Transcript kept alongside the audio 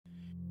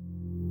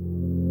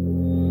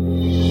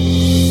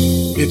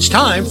It's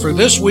time for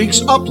this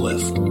week's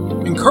Uplift.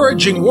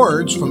 Encouraging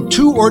words from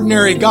two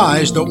ordinary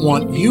guys that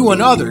want you and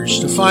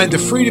others to find the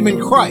freedom in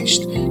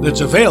Christ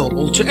that's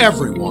available to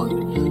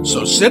everyone.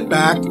 So sit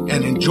back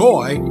and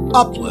enjoy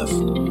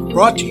Uplift,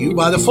 brought to you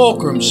by the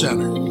Fulcrum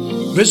Center.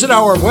 Visit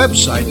our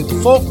website at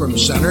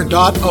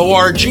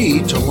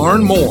fulcrumcenter.org to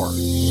learn more.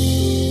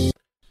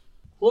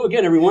 Hello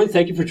again, everyone.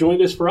 Thank you for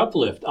joining us for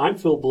Uplift. I'm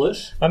Phil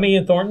Bliss. I'm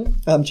Ian Thornton.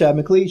 I'm Chad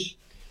McLeish.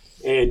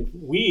 And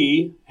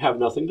we have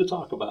nothing to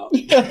talk about.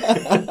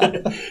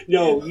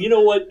 No, you know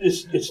what?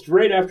 It's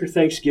right after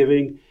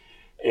Thanksgiving,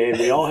 and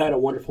we all had a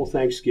wonderful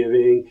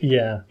Thanksgiving.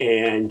 Yeah.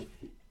 And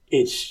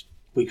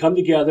we come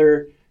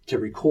together to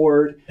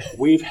record.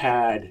 We've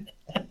had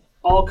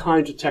all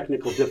kinds of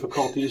technical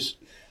difficulties.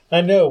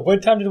 I know.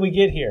 What time did we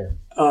get here?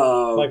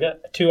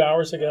 2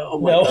 hours ago? Oh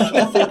my gosh.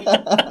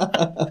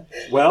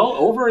 Well,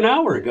 over an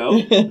hour ago.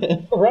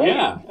 Right.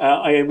 Yeah.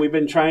 And we've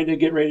been trying to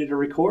get ready to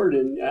record,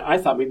 and I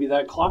thought maybe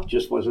that clock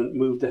just wasn't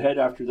moved ahead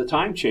after the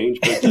time change,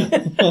 but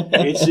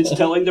it's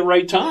telling the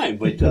right time.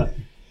 But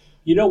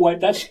you know what?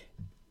 That's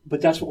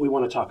what we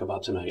want to talk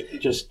about tonight.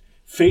 Just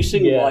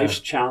facing life's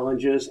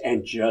challenges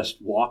and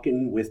just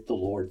walking with the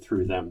Lord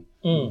through them.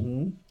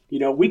 Mm-hmm. You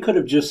know, we could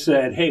have just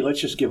said, hey,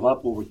 let's just give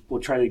up. We'll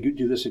try to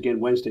do this again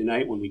Wednesday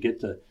night when we get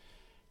the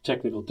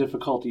technical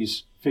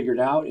difficulties figured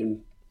out.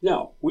 And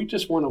no, we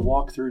just want to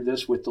walk through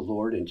this with the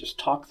Lord and just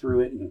talk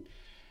through it and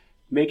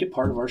make it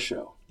part of our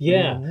show.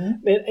 Yeah.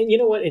 Mm-hmm. And you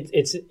know what?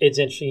 It's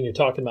interesting you're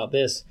talking about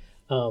this.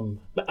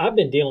 I've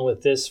been dealing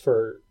with this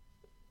for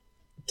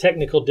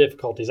technical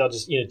difficulties.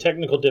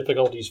 Technical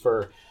difficulties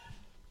for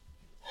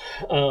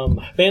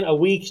been a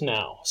week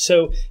now.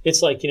 So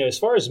it's like, as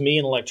far as me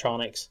and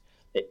electronics,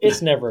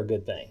 it's never a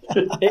good thing.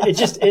 It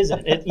just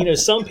isn't.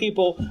 Some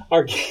people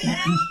are.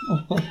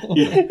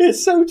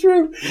 It's so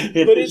true.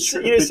 But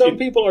some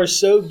people are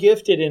so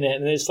gifted in it,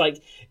 and it's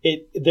like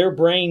their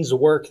brains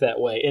work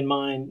that way, and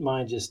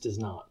mine just does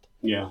not.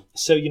 Yeah.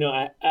 So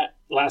I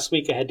last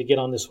week I had to get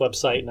on this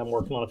website, and I'm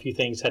working on a few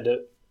things. Had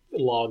to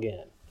log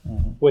in,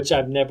 which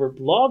I've never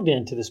logged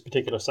into this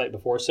particular site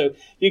before. So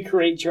you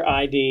create your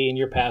ID and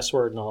your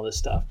password and all this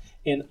stuff,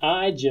 and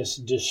I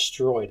just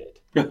destroyed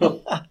it.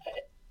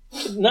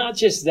 Not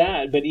just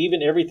that, but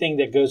even everything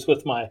that goes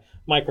with my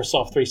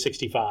Microsoft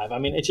 365. I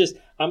mean, it's just,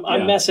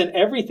 I'm messing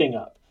everything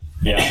up.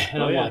 Yeah.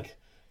 And I'm like,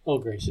 oh,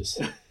 gracious.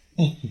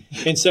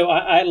 And so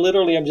I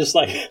literally, I'm just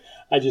like,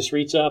 I just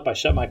reach up, I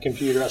shut my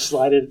computer, I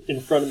slide it in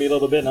front of me a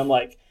little bit, and I'm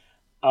like,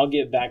 I'll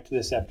get back to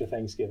this after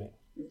Thanksgiving,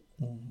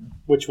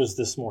 which was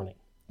this morning.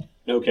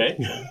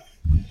 Okay.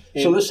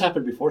 So this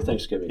happened before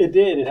Thanksgiving. It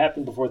did. It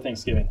happened before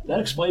Thanksgiving.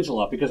 That explains a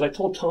lot, because I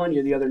told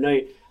Tanya the other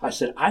night, I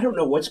said, I don't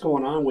know what's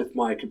going on with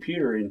my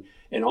computer in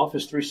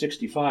Office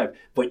 365,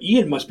 but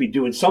Ian must be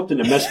doing something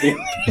to mess me up.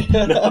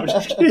 No, I'm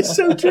just kidding. It's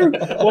so true.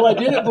 Well, I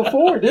did it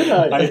before,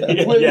 didn't I?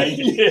 Yeah,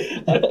 you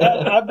did.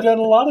 I've done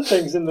a lot of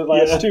things in the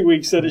last 2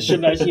 weeks that it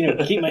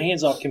shouldn't. Keep my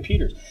hands off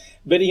computers.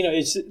 But,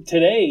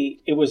 today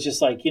it was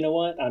just like, you know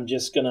what? I'm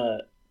just going to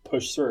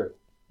push through.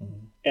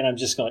 And I'm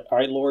just going, all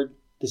right, Lord,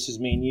 this is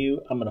me and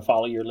you. I'm going to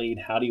follow your lead.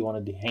 How do you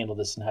want to handle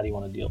this, and how do you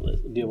want to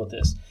deal with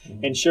this?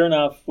 Mm-hmm. And sure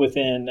enough,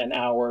 within an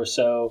hour or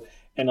so,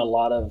 and a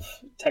lot of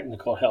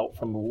technical help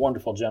from a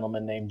wonderful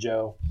gentleman named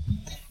Joe,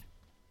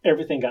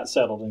 everything got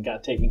settled and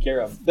got taken care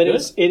of. But it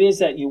is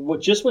that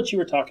just what you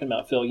were talking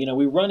about, Phil.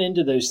 We run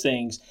into those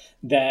things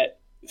that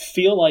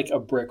feel like a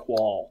brick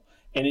wall,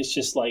 and it's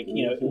just like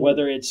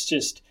whether it's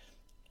just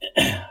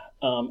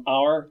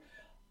our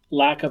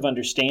lack of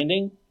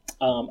understanding.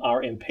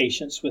 Our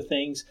impatience with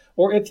things,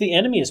 or if the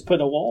enemy has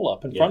put a wall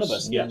up in front of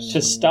us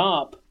to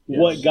stop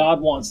what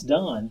God wants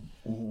done,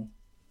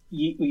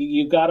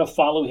 you've got to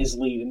follow his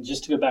lead. And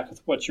just to go back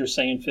with what you're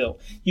saying, Phil,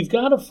 you've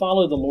got to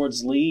follow the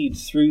Lord's lead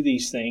through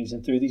these things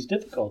and through these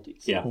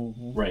difficulties. Yeah,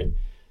 right.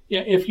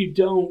 Yeah, if you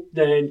don't,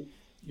 then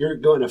you're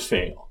going to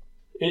fail.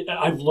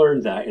 I've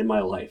learned that in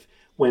my life.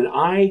 Let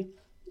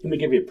me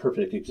give you a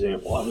perfect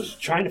example. I was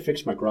trying to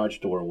fix my garage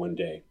door one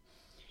day.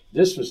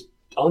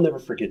 I'll never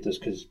forget this,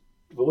 because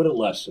what a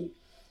lesson.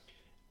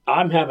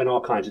 I'm having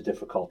all kinds of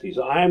difficulties.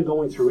 I am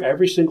going through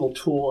every single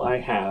tool I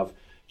have,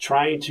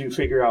 trying to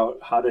figure out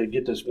how to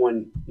get this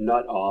one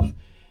nut off.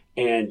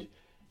 And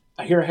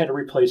here I had to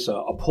replace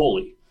a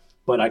pulley,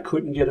 but I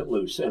couldn't get it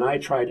loose. And I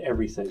tried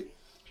everything.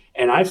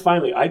 And I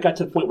got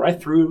to the point where I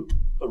threw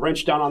a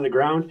wrench down on the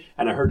ground,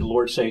 and I heard the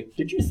Lord say,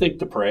 "Did you think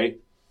to pray?"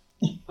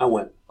 I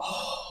went,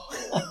 oh.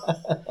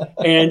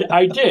 And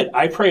I did.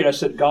 I prayed. I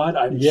said, God,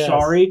 I'm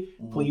sorry.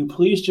 Will you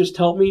please just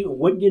help me?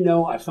 Wouldn't you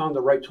know, I found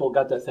the right tool,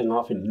 got that thing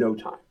off in no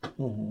time.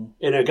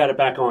 And I got it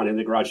back on, and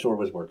the garage door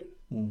was working.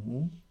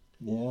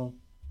 Yeah.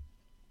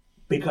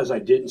 Because I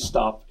didn't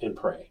stop and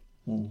pray.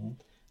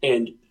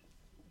 And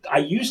I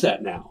use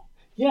that now.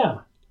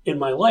 Yeah. In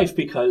my life,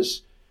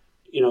 because,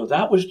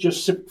 that was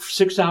just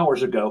 6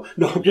 hours ago.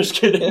 No, I'm just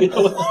kidding.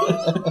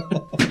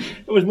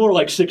 It was more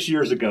like 6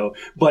 years ago,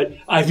 but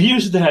I've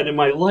used that in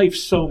my life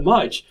so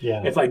much.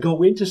 Yeah. If I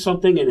go into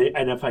something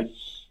and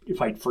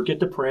if I forget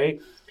to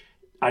pray,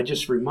 I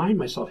just remind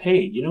myself,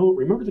 hey,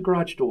 remember the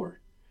garage door.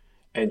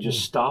 and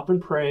just stop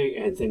and pray,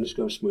 and things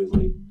go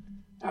smoothly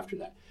after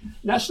that.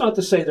 And that's not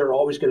to say they're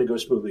always going to go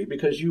smoothly,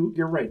 because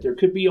you're right. There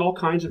could be all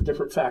kinds of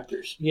different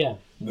factors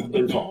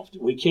involved.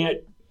 We can't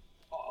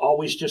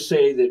always just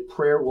say that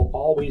prayer will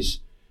always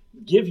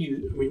give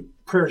you, I mean,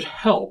 prayer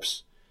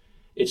helps.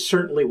 It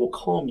certainly will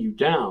calm you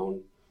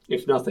down,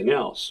 if nothing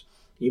else.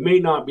 You may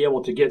not be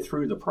able to get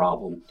through the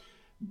problem,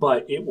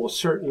 but it will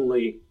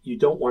certainly, you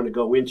don't want to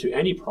go into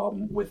any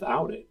problem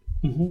without it.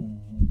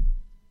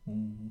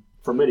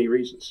 For many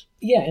reasons.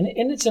 Yeah, and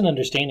it's an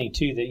understanding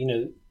too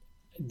that,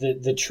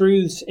 the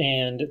truths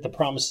and the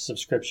promises of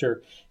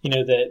Scripture,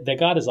 that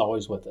God is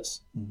always with us,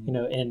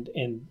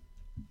 and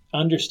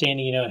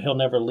understanding, He'll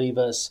never leave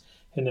us,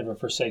 He'll never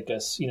forsake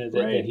us,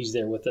 that He's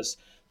there with us.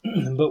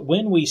 But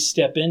when we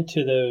step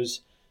into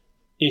those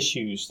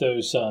issues,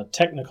 those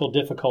technical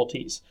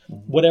difficulties,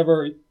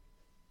 whatever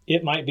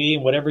it might be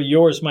and whatever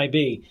yours might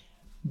be,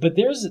 but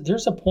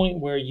there's a point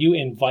where you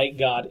invite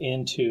God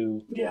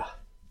into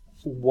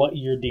what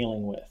you're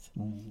dealing with.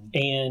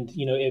 And,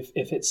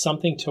 if it's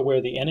something to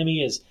where the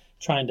enemy is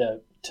trying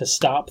to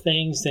stop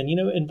things, then,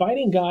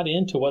 inviting God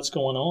into what's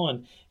going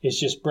on is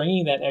just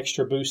bringing that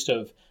extra boost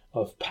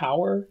of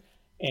power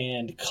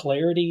and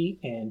clarity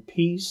and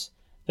peace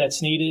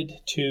that's needed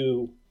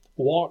to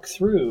walk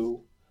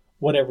through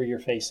whatever you're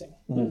facing,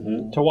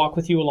 to walk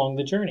with you along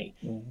the journey.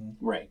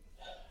 Right.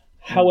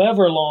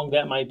 However long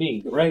that might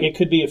be. Right. It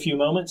could be a few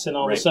moments and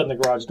all of a sudden the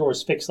garage door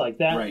is fixed like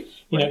that. Right.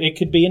 It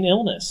could be an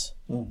illness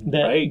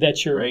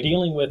that you're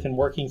dealing with and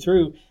working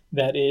through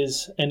that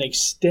is an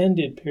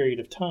extended period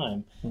of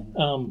time.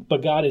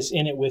 But God is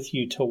in it with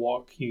you to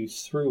walk you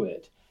through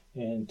it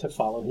and to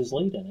follow His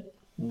lead in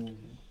it.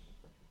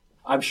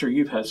 I'm sure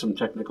you've had some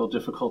technical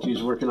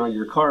difficulties working on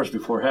your cars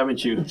before,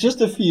 haven't you?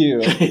 Just a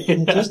few.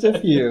 Just a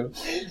few.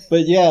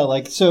 But yeah,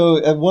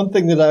 one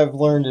thing that I've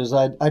learned is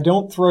I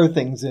don't throw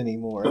things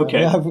anymore.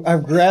 Okay. I mean,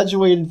 I've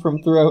graduated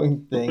from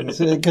throwing things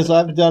because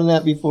I've done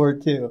that before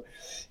too.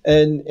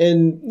 And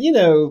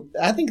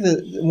I think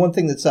that one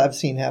thing that I've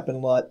seen happen a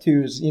lot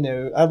too is,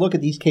 I look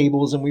at these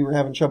cables, and we were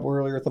having trouble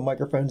earlier with the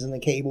microphones and the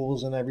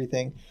cables and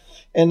everything.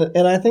 And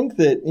I think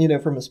that,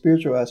 from a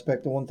spiritual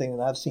aspect, the one thing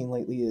that I've seen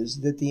lately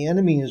is that the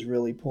enemy is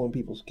really pulling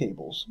people's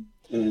cables.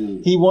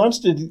 He wants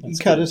to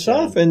cut us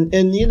off. And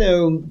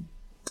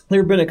there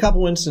have been a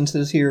couple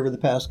instances here over the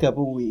past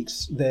couple of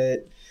weeks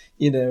that,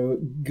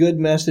 good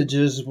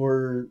messages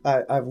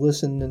I've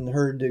listened and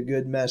heard to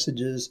good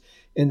messages,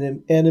 and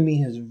the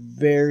enemy has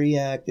very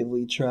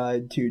actively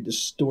tried to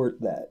distort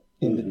that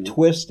and to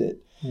twist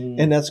it.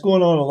 And that's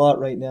going on a lot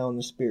right now in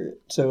the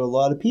spirit. So a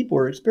lot of people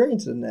are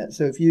experiencing that.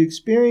 So if you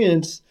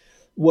experience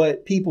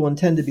what people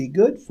intend to be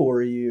good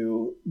for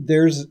you,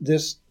 there's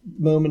this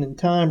moment in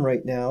time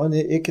right now, and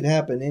it could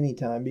happen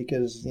anytime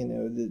because,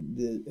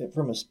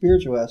 from a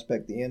spiritual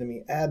aspect, the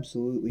enemy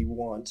absolutely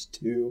wants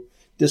to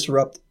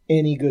disrupt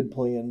any good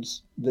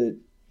plans that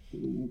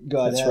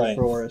God has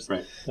for us.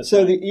 Right.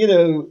 So,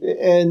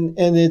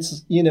 and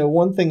it's,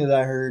 one thing that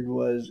I heard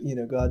was,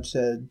 God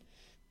said,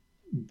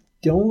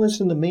 don't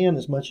listen to man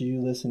as much as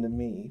you listen to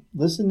me.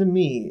 Listen to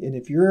me. And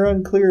if you're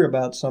unclear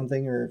about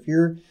something, or if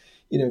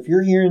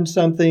you're hearing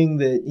something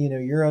that,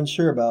 you're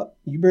unsure about,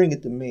 you bring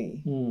it to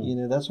me.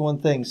 That's one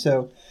thing.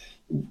 So,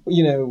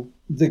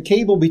 the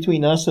cable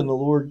between us and the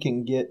Lord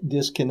can get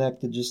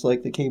disconnected, just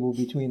like the cable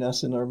between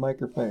us and our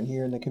microphone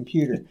here in the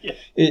computer.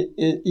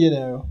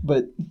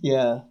 But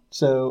yeah.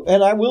 So,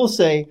 and I will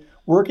say,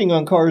 working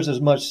on cars is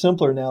much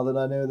simpler now that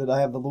I know that I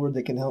have the Lord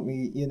that can help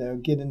me,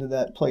 get into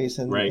that place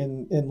and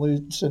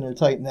loosen or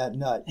tighten that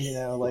nut,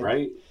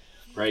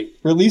 Right.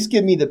 Or at least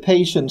give me the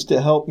patience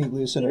to help me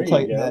loosen or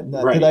tighten that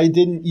nut that I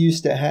didn't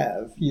used to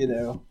have,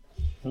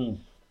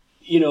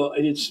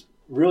 It's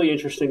really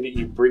interesting that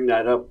you bring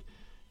that up,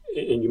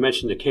 and you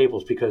mentioned the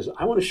cables, because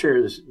I want to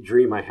share this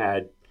dream I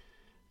had,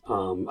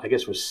 I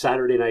guess it was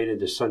Saturday night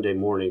into Sunday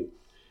morning.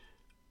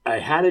 I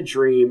had a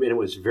dream, and it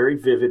was very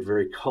vivid,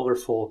 very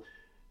colorful,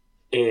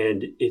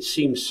 and it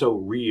seems so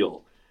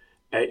real.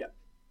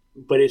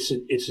 But it's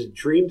a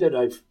dream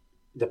that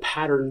the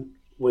pattern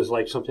was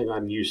like something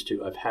I'm used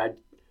to. I've had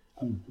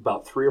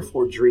about 3 or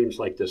 4 dreams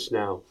like this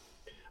now,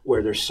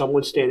 where there's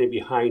someone standing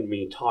behind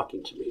me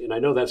talking to me. And I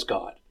know that's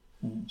God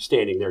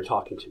standing there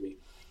talking to me.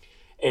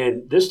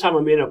 And this time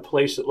I'm in a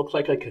place that looks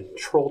like a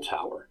control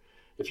tower.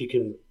 If you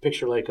can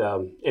picture like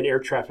an air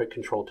traffic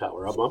control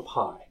tower. I'm up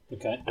high.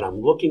 Okay. And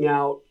I'm looking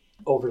out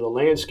over the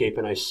landscape,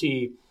 and I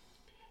see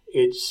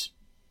it's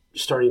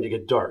starting to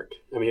get dark.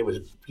 I mean, it was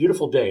a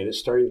beautiful day, and it's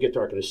starting to get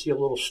dark, and I see a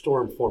little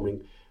storm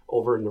forming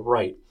over in the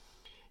right.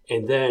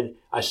 And then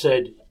I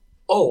said,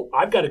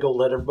 I've got to go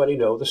let everybody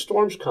know the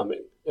storm's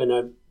coming. And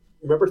I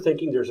remember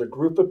thinking there's a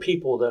group of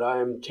people that I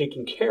am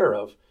taking care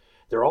of.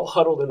 They're all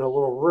huddled in a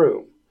little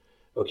room,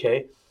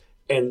 okay?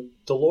 And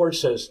the Lord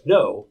says,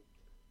 no,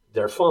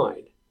 they're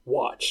fine.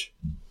 Watch.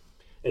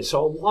 And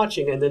so I'm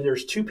watching, and then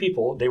there's 2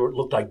 people. They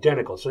looked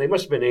identical, so they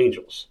must have been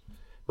angels,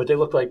 but they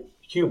looked like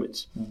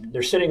humans.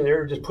 They're sitting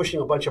there just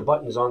pushing a bunch of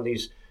buttons on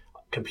these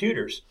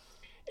computers.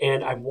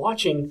 And I'm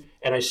watching,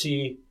 and I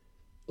see,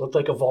 looked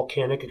like a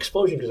volcanic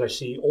explosion, because I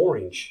see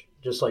orange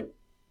just like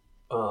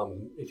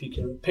if you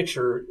can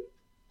picture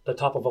the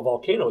top of a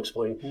volcano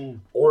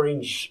exploding,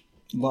 orange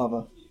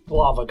lava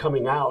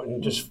coming out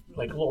and just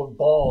like little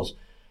balls.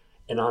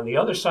 And on the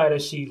other side, I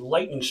see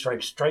lightning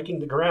strikes striking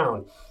the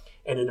ground.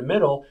 And in the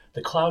middle,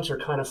 the clouds are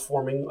kind of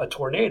forming a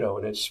tornado,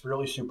 and it's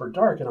really super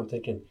dark. And I'm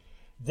thinking,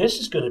 this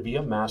is going to be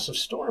a massive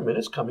storm, and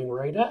it's coming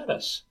right at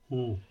us.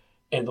 And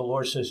the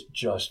Lord says,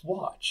 just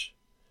watch.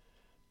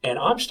 And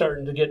I'm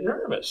starting to get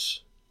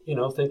nervous,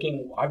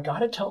 thinking, I've got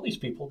to tell these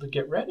people to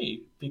get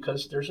ready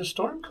because there's a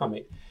storm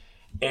coming.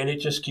 And it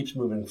just keeps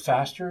moving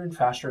faster and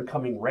faster and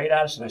coming right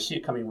at us. And I see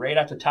it coming right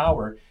at the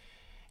tower.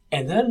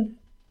 And then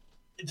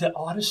the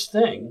oddest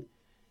thing,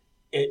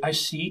 I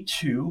see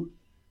two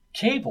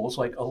cables,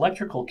 like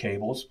electrical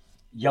cables,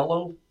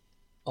 yellow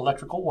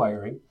electrical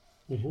wiring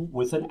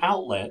with an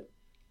outlet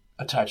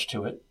attached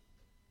to it.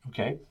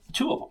 Okay.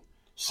 Two of them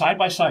side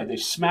by side. They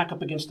smack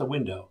up against the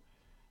window.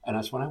 And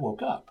that's when I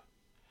woke up.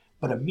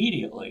 But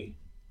immediately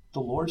the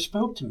Lord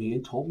spoke to me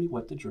and told me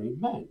what the dream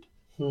meant.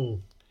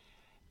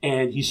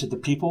 And he said, the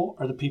people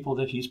are the people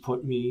that he's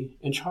put me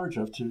in charge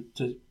of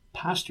to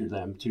pastor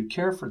them, to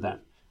care for them,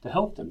 to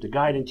help them, to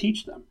guide and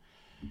teach them.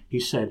 He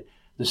said,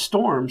 the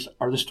storms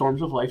are the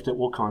storms of life that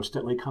will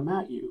constantly come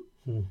at you.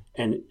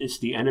 And it's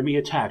the enemy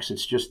attacks.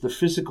 It's just the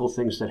physical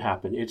things that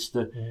happen. It's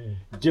the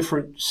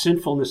different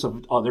sinfulness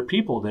of other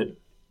people that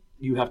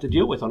you have to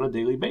deal with on a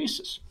daily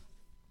basis.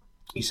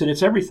 He said,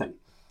 it's everything.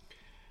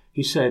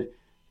 He said,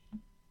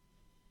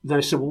 then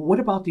I said, well, what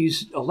about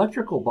these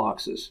electrical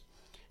boxes?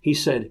 He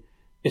said,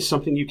 it's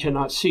something you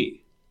cannot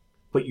see,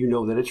 but you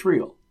know that it's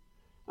real.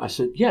 I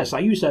said, yes, I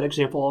use that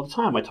example all the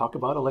time. I talk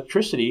about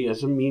electricity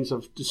as a means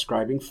of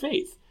describing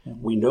faith.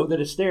 We know that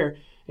it's there.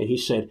 And he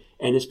said,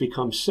 and it's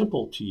become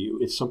simple to you.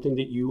 It's something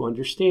that you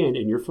understand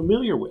and you're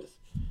familiar with.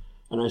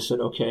 And I said,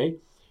 okay.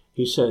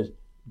 He said,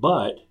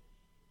 but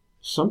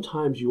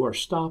sometimes you are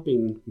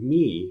stopping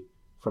me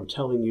from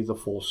telling you the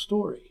full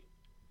story.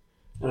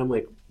 And I'm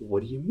like,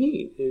 what do you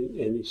mean?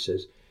 And he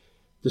says,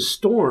 the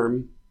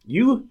storm,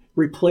 you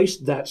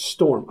replaced that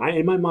storm.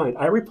 In my mind,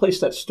 I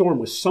replaced that storm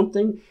with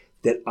something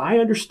that I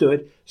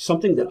understood,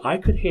 something that I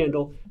could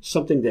handle,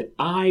 something that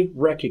I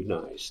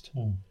recognized.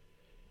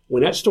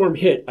 When that storm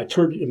hit, I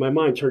turned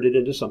it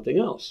into something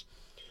else.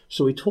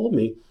 So he told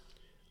me,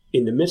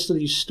 in the midst of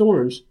these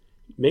storms,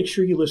 make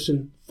sure you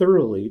listen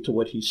thoroughly to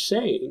what he's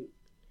saying,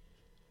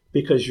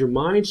 because your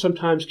mind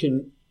sometimes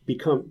can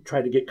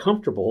try to get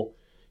comfortable.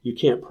 You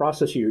can't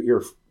process,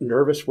 you're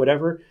nervous,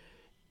 whatever,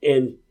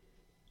 and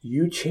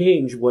you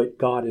change what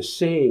God is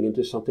saying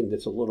into something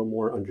that's a little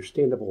more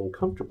understandable and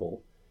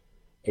comfortable,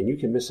 and you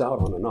can miss out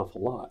on an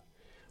awful lot.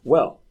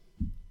 Well,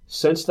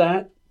 since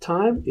that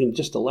time, in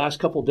just the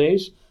last couple of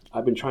days,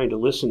 I've been trying to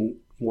listen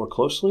more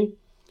closely.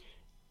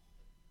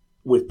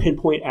 With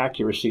pinpoint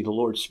accuracy, the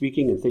Lord's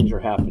speaking and things are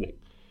happening.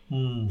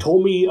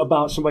 Told me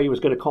about somebody who was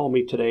going to call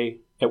me today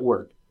at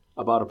work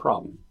about a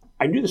problem.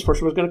 I knew this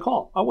person was going to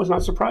call. I was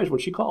not surprised when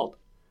she called.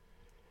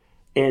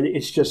 And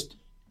it's just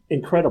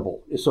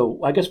incredible.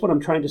 So I guess what I'm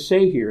trying to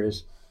say here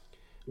is,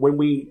 when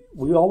we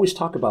always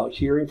talk about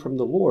hearing from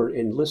the Lord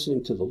and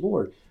listening to the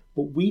Lord,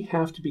 but we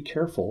have to be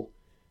careful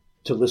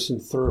to listen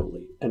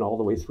thoroughly and all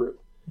the way through.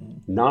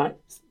 Not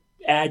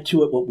add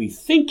to it what we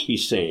think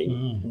he's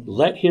saying.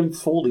 Let him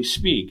fully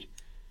speak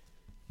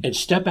and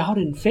step out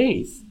in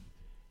faith.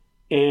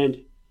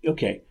 And,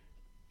 okay,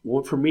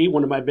 well, for me,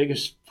 one of my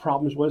biggest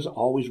problems was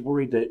always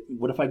worried that,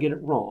 what if I get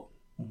it wrong?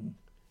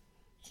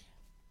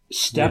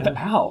 Step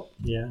out.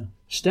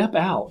 Step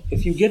out.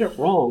 If you get it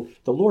wrong,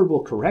 the Lord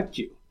will correct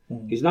you.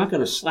 He's not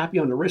going to slap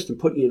you on the wrist and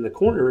put you in the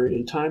corner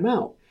in time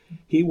out.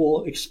 He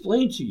will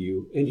explain to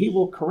you, and he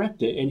will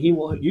correct it, and he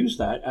will use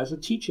that as a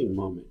teaching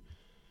moment.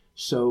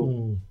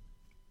 So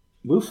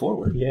move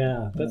forward.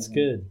 Yeah, that's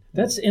good.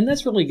 That's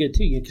really good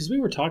too, because we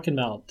were talking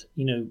about,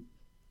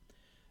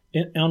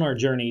 on our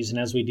journeys and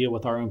as we deal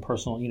with our own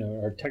personal,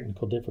 our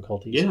technical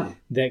difficulties,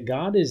 that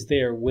God is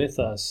there with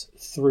us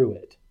through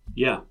it.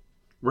 Yeah,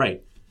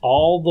 right.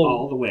 All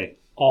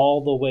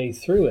the way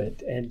through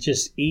it, and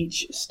just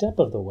each step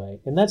of the way.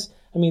 And that's,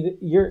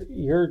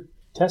 your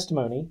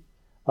testimony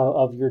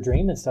of your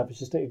dream and stuff is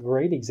just a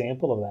great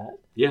example of that.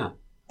 Yeah.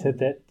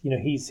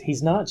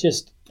 He's not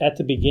just at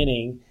the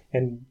beginning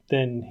and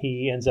then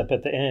he ends up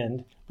at the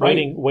end,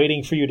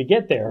 waiting for you to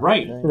get there.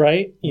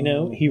 Right.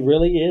 He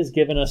really is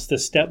giving us the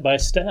step by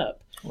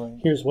step.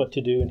 Here's what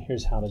to do and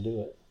here's how to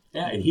do it.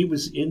 Yeah, and he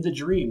was in the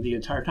dream the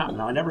entire time.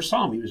 Now, I never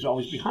saw him. He was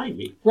always behind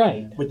me.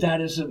 Right. But that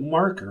is a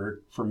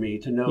marker for me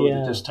to know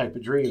that this type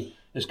of dream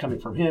is coming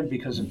from him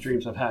because of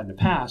dreams I've had in the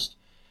past.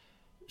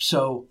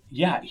 So,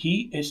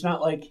 it's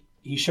not like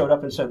he showed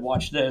up and said,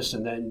 watch this,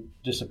 and then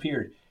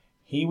disappeared.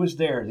 He was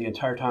there the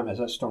entire time as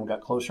that storm got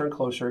closer and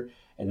closer.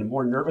 And the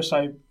more nervous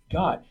I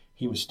got,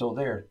 he was still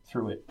there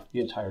through it the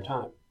entire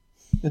time.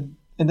 And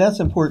that's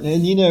important.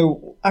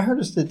 And, I heard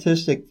a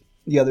statistic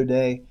the other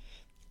day.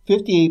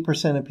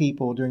 58% of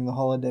people during the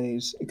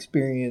holidays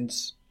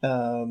experience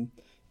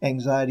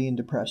anxiety and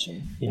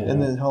depression in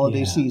the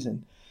holiday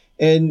season.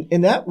 And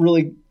that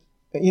really,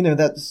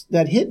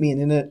 that hit me.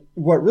 And then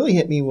what really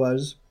hit me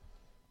was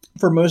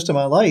for most of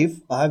my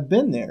life, I've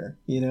been there.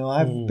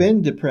 I've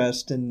been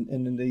depressed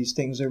and these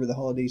things over the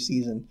holiday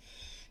season.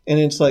 And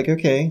it's like,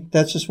 okay,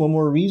 that's just one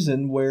more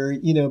reason where,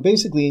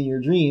 basically in your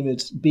dream,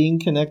 it's being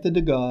connected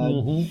to God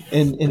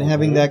and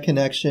having that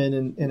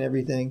connection and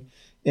everything.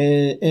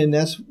 And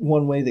that's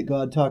one way that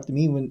God talked to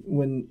me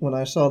when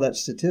I saw that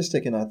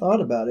statistic and I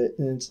thought about it.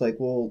 And it's like,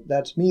 well,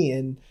 that's me.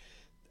 And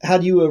how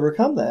do you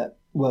overcome that?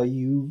 Well,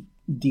 you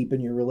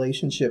deepen your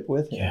relationship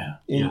with him.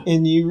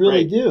 And you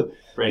really do.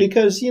 Right.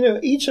 Because,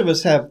 each of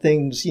us have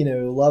things,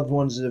 loved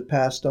ones that have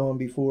passed on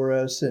before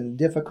us and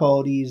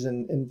difficulties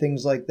and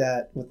things like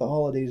that with the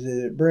holidays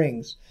that it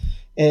brings.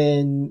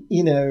 And,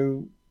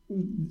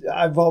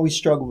 I've always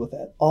struggled with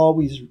that,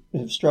 always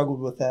have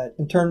struggled with that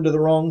and turned to the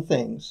wrong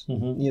things,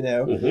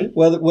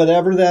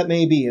 whatever that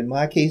may be. In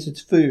my case, it's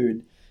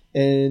food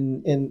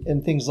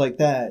and things like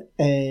that.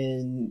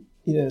 And,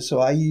 so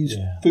I use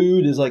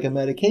food as like a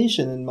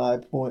medication in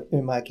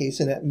my case,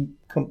 and that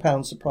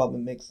compounds the problem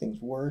and makes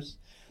things worse.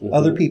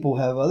 Other people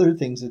have other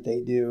things that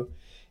they do,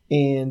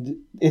 and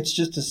it's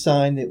just a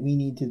sign that we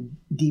need to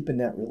deepen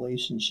that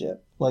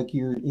relationship, like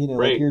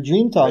like your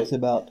dream talks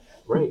about.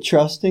 Right.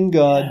 Trust in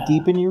God,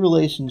 deepen your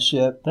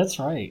relationship. That's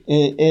right.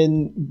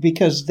 And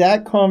because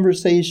that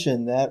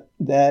conversation,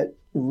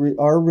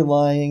 our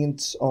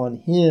reliance on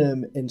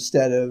Him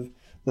instead of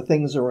the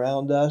things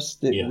around us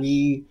that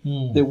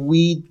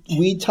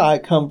we tie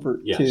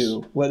comfort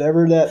to,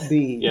 whatever that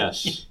be.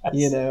 Yes.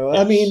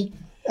 I mean,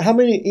 how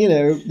many,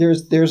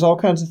 there's all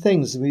kinds of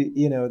things.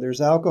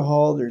 There's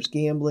alcohol, there's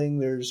gambling,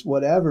 there's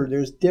whatever.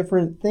 There's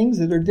different things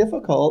that are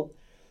difficult.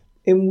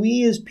 And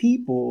we as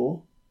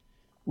people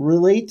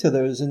relate to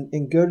those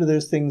and go to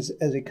those things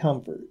as a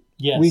comfort.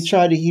 Yes. We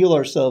try to heal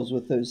ourselves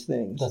with those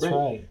things. That's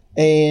right.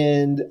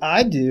 And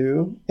I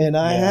do, and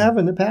I have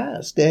in the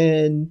past.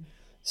 And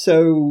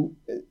so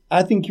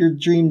I think your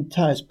dream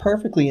ties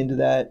perfectly into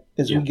that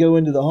as we go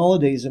into the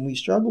holidays and we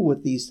struggle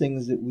with these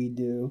things that we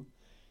do,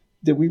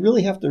 that we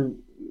really have to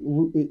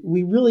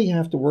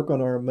work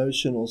on our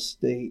emotional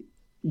state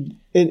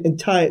and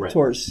tie it to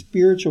our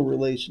spiritual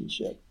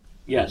relationship.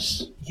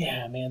 Yes.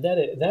 Yeah, man,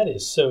 that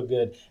is so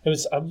good. I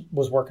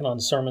was working on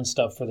sermon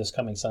stuff for this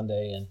coming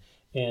Sunday,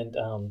 and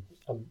I'm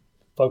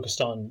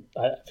focused on.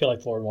 I feel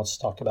like the Lord wants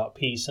to talk about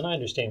peace, and I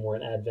understand we're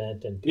in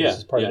Advent, and peace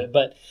is part of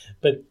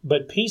it.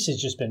 But peace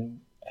has just been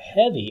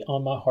heavy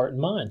on my heart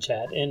and mind,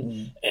 Chad,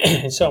 and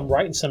and so I'm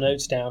writing some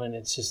notes down, and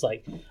it's just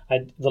like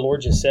the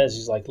Lord just says,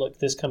 He's like, look,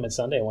 this coming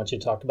Sunday, I want you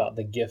to talk about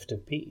the gift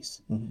of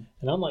peace, and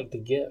I'm like, the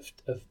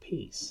gift of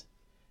peace.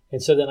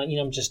 And so then,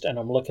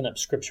 I'm looking up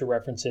scripture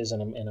references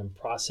and I'm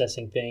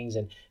processing things.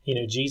 And,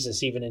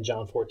 Jesus, even in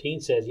John 14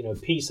 says,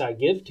 peace I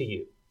give to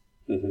you.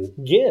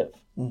 Give.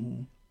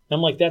 And I'm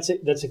like, that's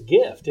a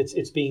gift.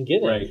 It's being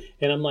given. Right.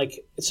 And I'm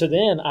like, so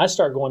then I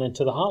start going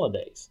into the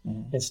holidays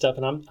and stuff.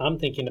 And I'm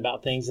thinking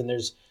about things. And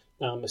there's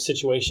a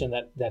situation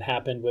that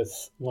happened with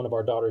one of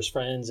our daughter's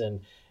friends.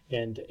 And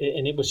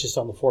it was just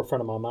on the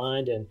forefront of my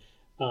mind. And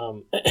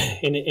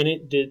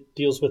it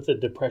deals with the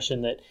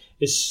depression that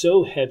is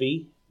so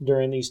heavy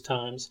during these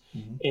times.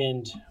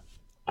 And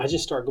I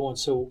just start going,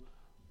 so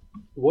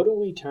what do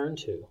we turn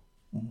to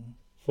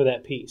for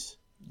that peace?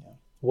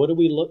 What do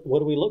we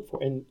look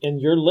for? And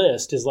your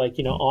list is like,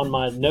 on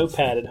my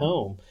notepad at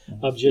home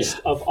of just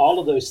of all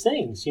of those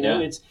things,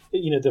 it's,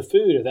 the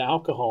food or the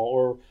alcohol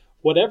or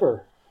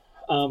whatever.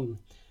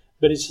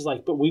 But it's just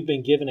like, but we've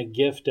been given a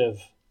gift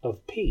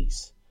of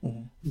peace,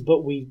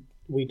 but we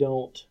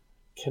don't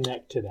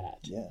connect to that.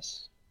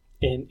 Yes.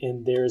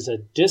 And there's a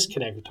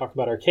disconnect. We talk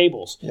about our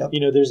cables. Yep.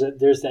 There's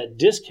that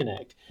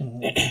disconnect,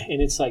 and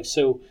it's like,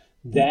 so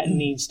that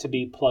needs to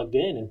be plugged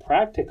in. And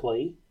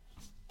practically,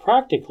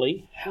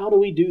 how do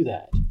we do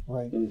that?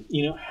 Right.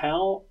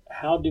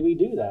 How do we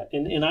do that?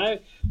 And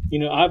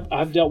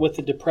I've dealt with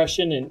the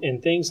depression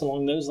and things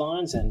along those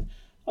lines, and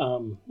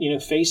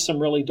faced some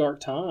really dark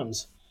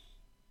times.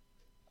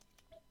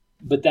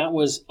 But that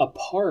was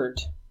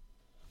apart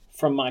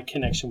from my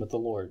connection with the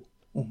Lord,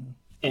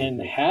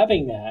 and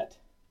having that.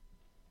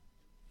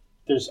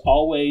 There's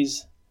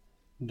always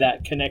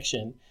that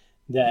connection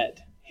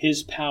that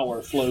His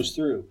power flows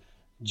through,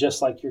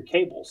 just like your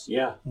cables.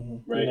 Yeah,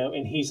 right.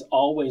 And He's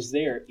always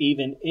there,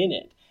 even in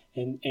it.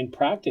 And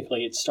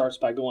practically, it starts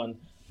by going,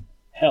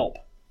 help.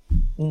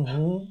 You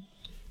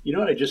know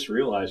what I just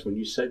realized when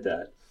you said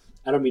that?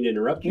 I don't mean to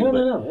interrupt you.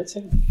 No, that's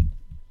it.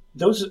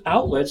 Those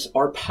outlets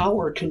are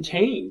power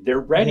contained. They're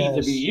ready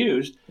to be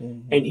used.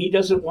 And He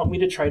doesn't want me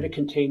to try to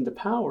contain the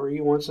power. He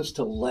wants us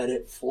to let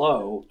it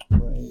flow.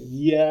 Right.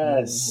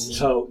 Yes.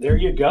 So there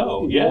you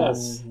go.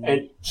 Yes.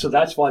 And so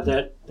that's why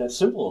that's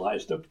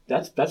symbolized.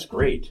 That's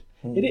great.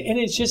 And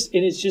it's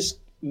just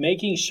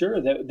making sure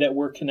that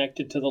we're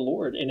connected to the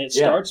Lord. And it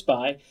starts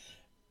by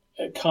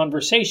a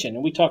conversation.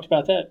 And we talked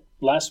about that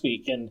last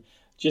week. And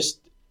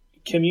just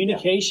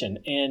communication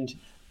and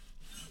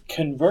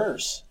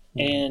converse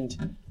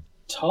and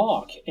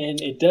talk, and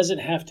it doesn't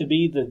have to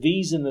be the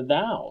these and the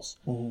thous.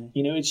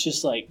 It's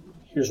just like,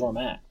 here's where I'm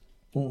at.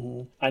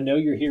 I know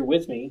you're here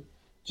with me,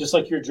 Just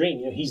like your dream,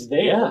 he's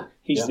there. Yeah.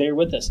 He's there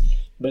with us.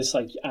 But it's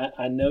like,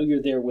 I know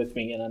you're there with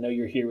me, and I know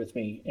you're here with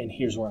me, and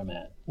here's where I'm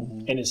at.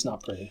 And it's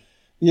not pretty.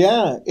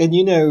 Yeah, and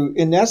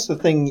and that's the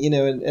thing,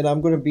 and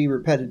I'm going to be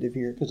repetitive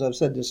here because I've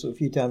said this a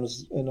few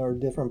times in our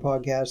different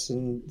podcasts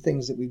and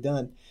things that we've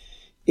done,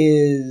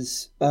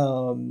 is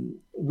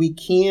we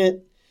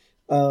can't,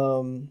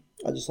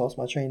 I just lost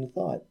my train of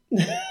thought.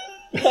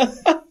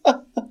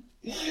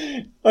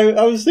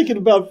 I was thinking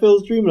about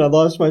Phil's dream and I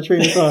lost my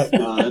train of thought.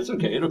 No, that's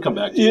okay. It'll come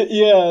back to you.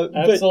 Yeah,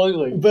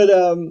 Absolutely. But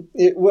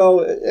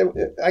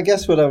I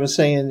guess what I was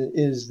saying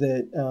is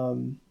that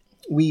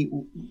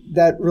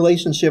that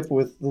relationship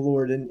with the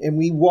Lord and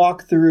we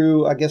walk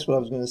through. I guess what I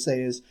was going to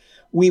say is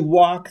we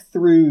walk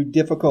through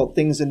difficult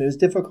things, and those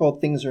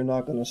difficult things are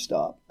not going to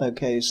stop.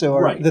 Okay,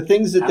 so the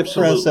things that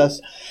depress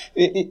us.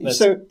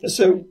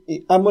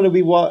 I'm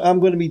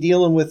going to be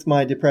dealing with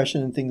my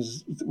depression and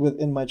things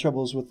in my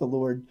troubles with the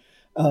Lord.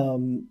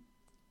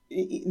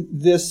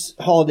 This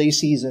holiday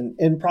season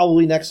and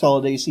probably next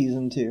holiday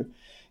season too,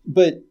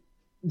 but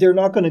they're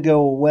not going to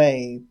go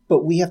away,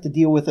 but we have to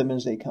deal with them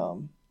as they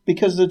come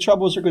because the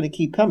troubles are going to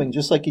keep coming,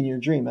 just like in your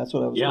dream. That's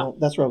what I was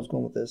that's where I was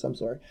going with this. I'm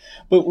sorry.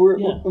 But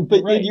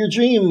in your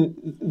dream,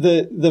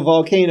 the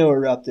volcano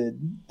erupted,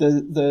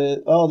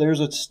 there's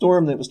a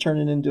storm that was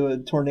turning into a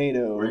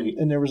tornado,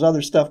 and there was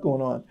other stuff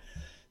going on.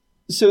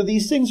 So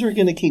these things are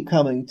going to keep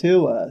coming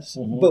to us,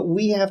 but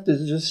we have to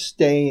just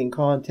stay in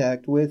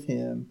contact with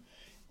him.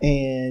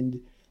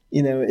 And,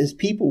 as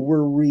people,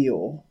 we're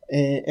real.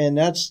 And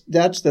that's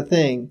the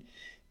thing.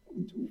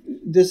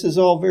 This is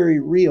all very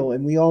real,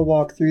 and we all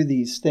walk through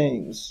these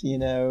things,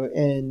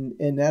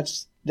 and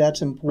that's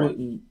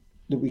important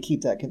that we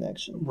keep that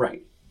connection.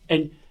 Right.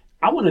 And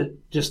I want to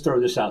just throw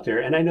this out there,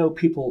 and I know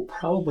people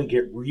probably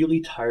get really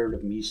tired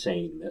of me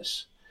saying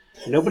this.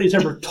 Nobody's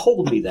ever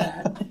told me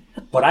that.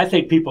 But I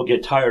think people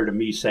get tired of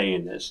me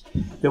saying this.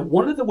 That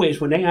one of the ways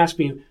when they ask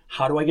me,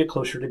 how do I get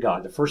closer to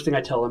God? The first thing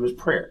I tell them is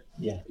prayer.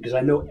 Yeah. Because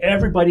I know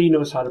everybody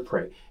knows how to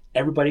pray.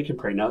 Everybody can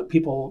pray. Now,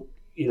 people,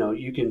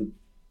 you can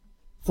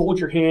fold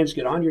your hands,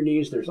 get on your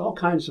knees. There's all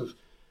kinds of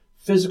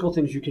physical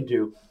things you can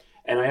do.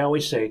 And I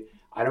always say,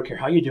 I don't care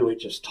how you do it,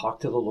 just talk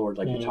to the Lord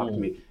like you talk to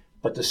me.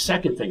 But the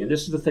second thing, and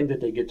this is the thing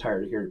that they get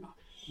tired of hearing about,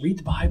 read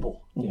the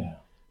Bible. Yeah.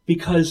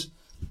 Because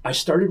I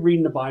started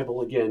reading the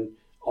Bible again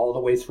all the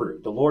way through.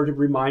 The Lord had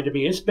reminded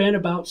me, it's been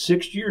about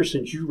 6 years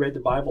since you read the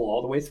Bible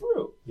all the way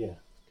through. Yeah.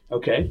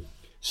 Okay.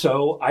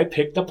 So I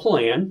picked a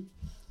plan.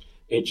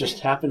 It just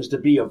happens to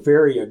be a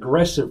very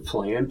aggressive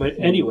plan. But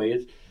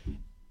anyway,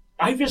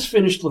 I just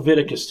finished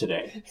Leviticus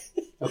today.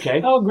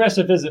 Okay. How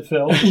aggressive is it,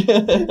 Phil?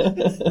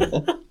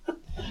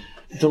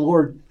 The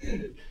Lord,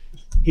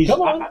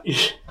 Come on.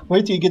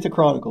 Wait till you get to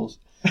Chronicles.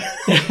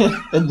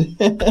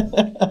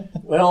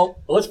 Well,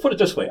 let's put it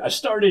this way. I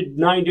started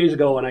 9 days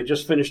ago and I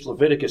just finished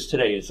Leviticus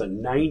today. It's a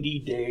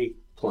 90-day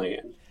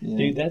plan. Yeah.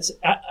 Dude, that's,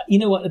 you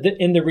know what,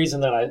 and the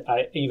reason that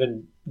I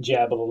even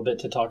jab a little bit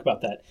to talk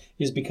about that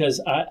is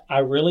because I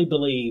really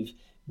believe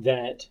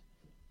that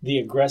the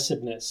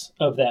aggressiveness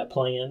of that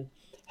plan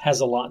has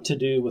a lot to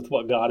do with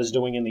what God is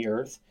doing in the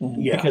earth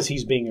because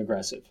he's being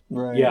aggressive.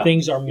 Right. Yeah.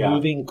 Things are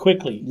moving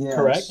quickly,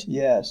 correct?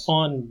 Yes.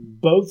 On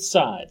both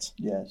sides.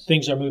 Yes.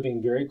 Things are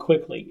moving very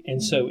quickly.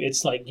 And so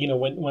it's like,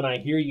 when I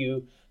hear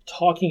you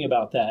talking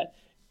about that,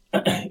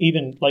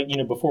 even like,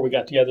 before we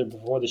got together,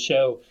 before the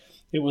show,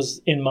 it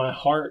was in my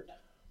heart,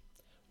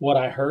 what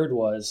I heard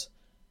was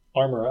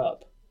armor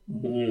up.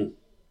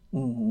 Mm-hmm.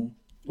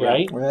 Mm-hmm.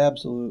 Right?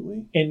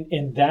 Absolutely.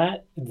 And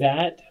that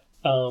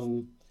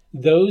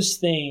those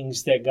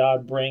things that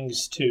God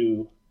brings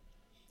to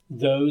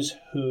those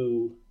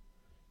who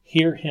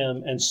hear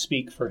him and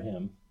speak for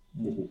him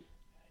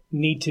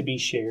need to be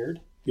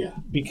shared. Yeah.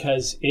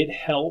 Because it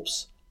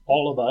helps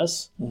all of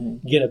us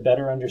get a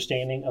better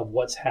understanding of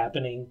what's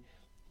happening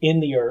in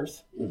the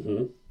earth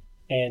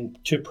and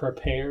to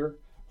prepare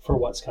for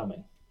what's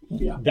coming.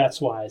 Yeah.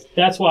 That's why I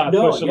push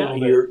a little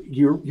bit.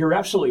 You're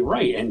absolutely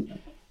right.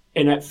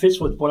 And that fits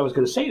with what I was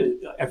going to say.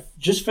 I've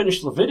just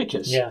finished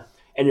Leviticus. Yeah.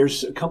 And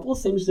there's a couple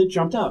of things that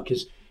jumped out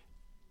because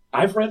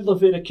I've read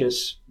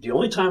Leviticus. The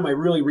only time I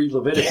really read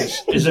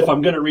Leviticus is if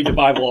I'm going to read the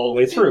Bible all the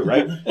way through,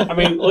 right? I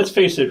mean, let's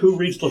face it, who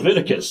reads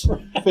Leviticus?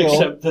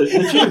 Except the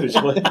Jews.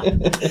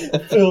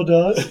 Phil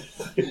does.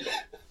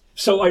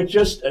 So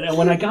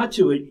when I got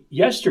to it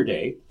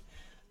yesterday,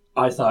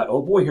 I thought,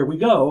 oh boy, here we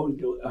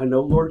go. I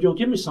know, Lord, you'll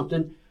give me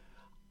something.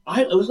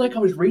 It was like I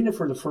was reading it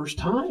for the first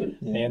time.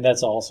 Man,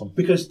 that's awesome.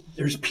 Because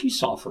there's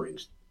peace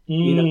offerings.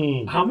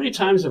 How many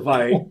times have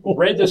I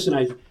read this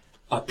and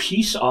a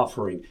peace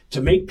offering to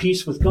make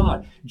peace with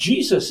God?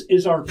 Jesus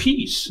is our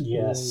peace.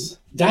 Yes.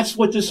 That's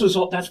what this was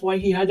all. That's why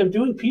he had them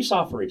doing peace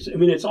offerings. I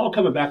mean, it's all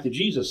coming back to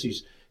Jesus.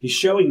 He's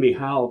showing me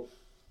how,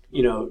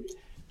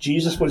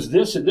 Jesus was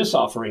this in this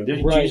offering.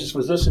 Right. Jesus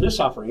was this in this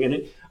offering.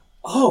 And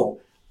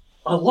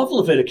I love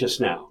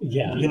Leviticus now.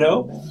 Yeah.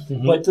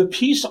 But the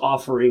peace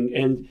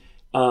offering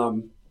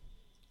and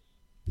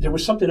there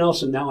was something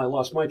else, and now I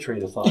lost my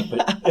train of thought.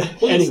 But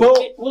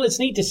well, it's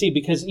neat to see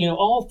because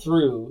all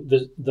through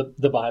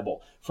the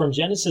Bible, from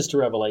Genesis to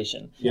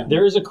Revelation,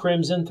 there is a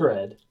crimson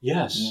thread.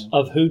 Yes.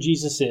 Of who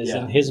Jesus is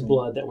and His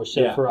blood that was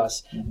shed for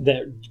us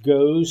that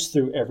goes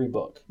through every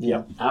book.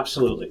 Yeah,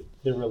 absolutely.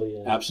 There really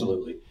is.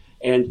 Absolutely.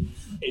 And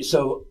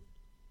so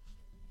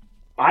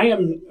I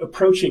am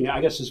approaching,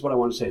 I guess is what I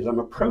want to say, is I'm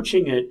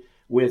approaching it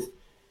with,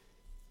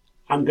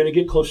 I'm going to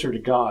get closer to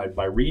God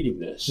by reading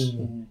this,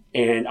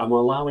 and I'm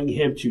allowing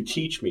Him to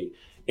teach me.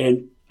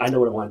 And I know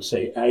what I want to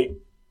say.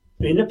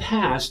 In the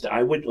past,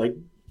 I would, like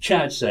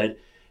Chad said,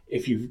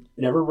 if you've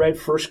never read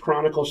 1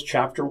 Chronicles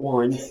chapter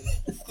 1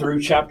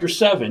 through chapter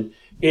 7,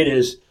 it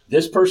is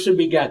this person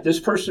begat this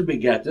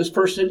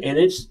person, and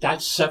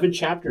that's 7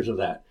 chapters of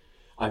that.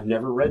 I've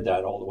never read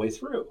that all the way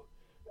through.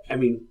 I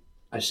mean,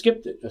 I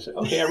skipped it. I said,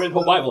 okay, I read the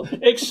whole Bible,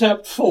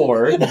 except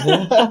for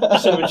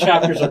 7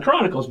 chapters of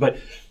Chronicles. But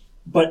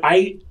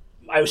I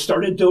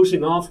started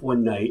dozing off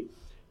one night,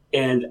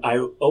 and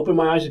I opened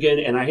my eyes again,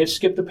 and I had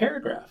skipped a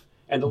paragraph.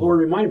 And the Lord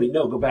reminded me,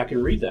 no, go back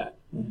and read that.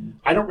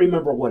 I don't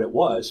remember what it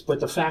was,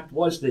 but the fact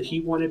was that He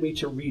wanted me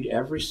to read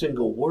every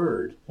single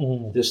word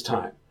this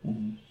time.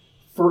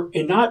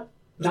 And not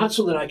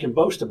so that I can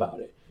boast about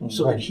it,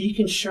 so that He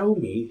can show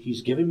me,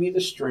 He's giving me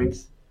the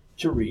strength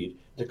to read,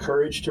 the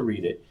courage to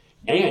read it,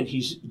 and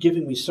He's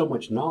giving me so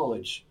much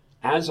knowledge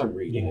as I'm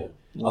reading it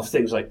of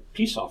things like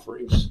peace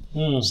offerings.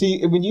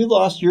 See, when you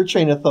lost your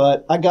train of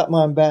thought, I got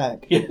mine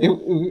back.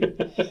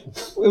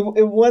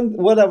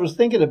 What I was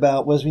thinking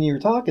about was when you were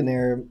talking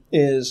there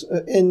is,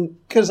 and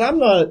because I'm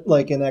not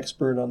like an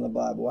expert on the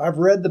Bible. I've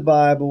read the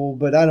Bible,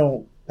 but I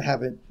don't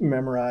have it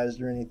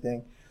memorized or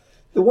anything.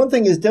 The one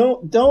thing is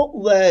don't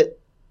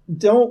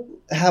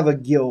have a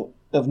guilt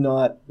of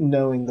not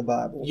knowing the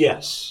Bible.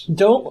 Yes.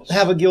 Don't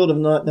have a guilt of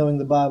not knowing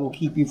the Bible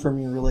keep you from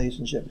your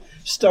relationship.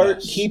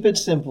 Keep it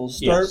simple.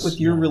 Start with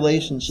your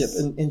relationship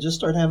and just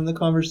start having the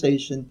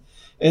conversation.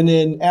 And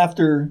then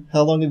after,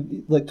 how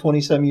long, like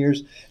 20-some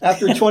years?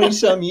 After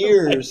 20-some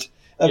years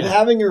of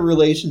having a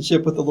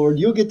relationship with the Lord,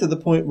 you'll get to the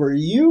point where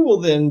you will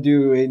then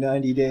do a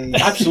 90-day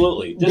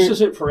absolutely. This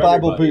isn't for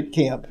Bible everybody. boot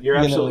camp. You're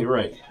absolutely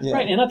right. Yeah.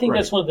 Right, and I think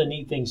that's one of the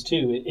neat things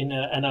too, and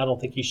I don't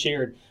think you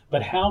shared,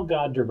 but how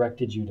God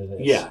directed you to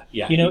this.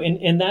 Yeah.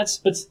 And that's,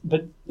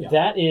 but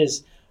that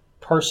is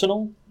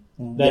personal.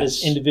 That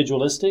is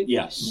individualistic.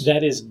 Yes.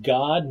 That is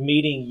God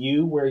meeting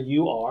you where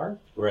you are,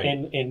 right,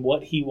 and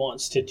what He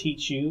wants to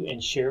teach you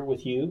and share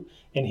with you.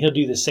 And He'll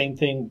do the same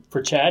thing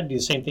for Chad, do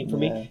the same thing for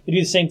me, He'll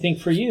do the same thing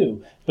for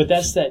you. But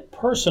that's that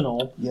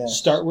personal,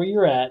 start where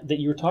you're at that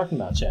you were talking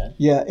about, Chad.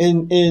 Yeah,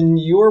 in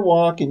your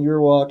walk and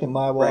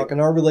my walk, and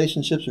our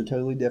relationships are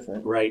totally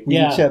different. Right. We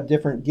each have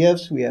different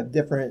gifts, we have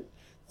different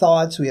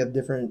thoughts, we have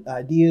different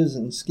ideas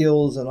and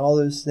skills and all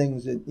those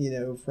things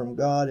that, from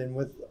God and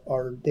with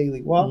our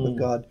daily walk with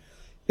God.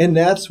 And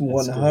that's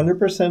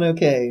 100%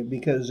 okay,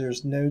 because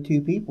there's no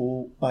two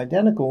people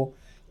identical,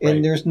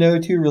 and there's no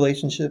two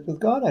relationships with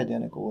God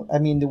identical. I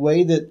mean, the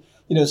way that,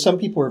 some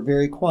people are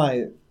very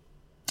quiet.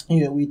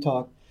 We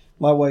talk,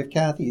 my wife,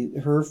 Kathy,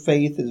 her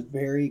faith is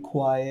very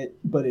quiet,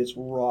 but it's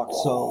rock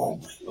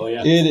solid. Oh,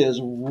 yeah. It is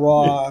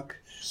rock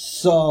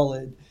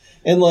solid.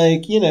 And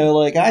I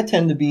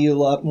tend to be a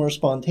lot more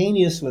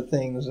spontaneous with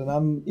things, and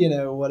I'm,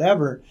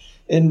 whatever.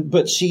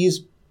 But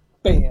she's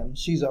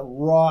a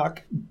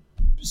rock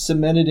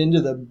cemented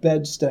into the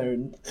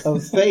bedstone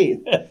of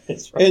faith.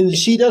 That's right. And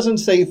she doesn't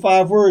say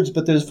 5 words,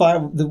 but there's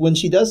 5. When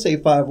she does say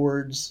 5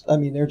 words, I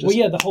mean, they're just...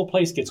 Well, the whole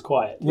place gets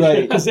quiet.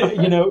 Right. Because,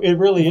 it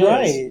really is.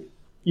 Right.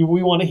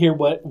 We want to hear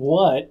what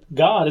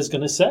God is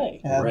going to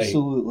say.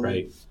 Absolutely.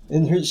 Right.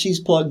 And she's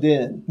plugged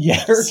in.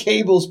 Yes. Her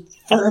cable's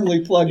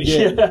firmly plugged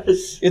in.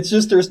 Yes. It's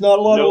just there's not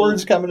a lot of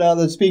words coming out of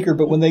the speaker,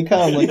 but when they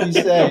come, like you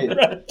say,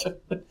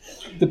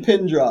 the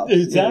pin drops.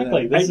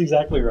 Exactly. That's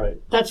exactly right.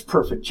 That's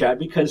perfect, Chad,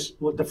 because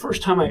the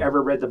first time I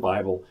ever read the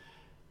Bible,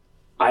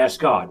 I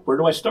asked God, where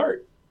do I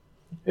start?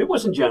 It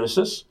wasn't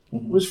Genesis.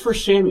 It was 1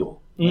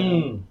 Samuel.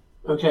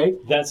 Okay?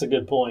 That's a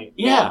good point.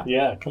 Yeah.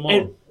 Yeah, come on.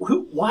 And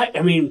why?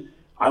 I mean,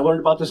 I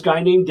learned about this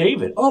guy named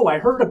David. Oh, I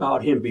heard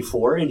about him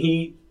before, and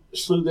he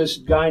slew this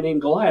guy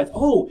named Goliath.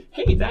 Oh,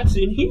 hey, that's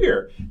in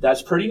here.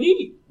 That's pretty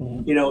neat.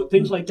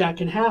 Things like that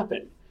can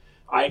happen.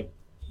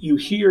 You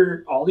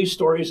hear all these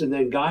stories, and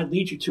then God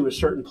leads you to a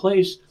certain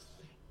place,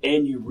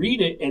 and you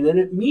read it, and then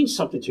it means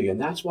something to you. And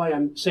that's why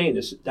I'm saying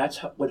this. That's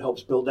what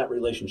helps build that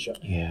relationship.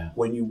 Yeah.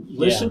 When you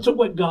listen to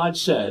what God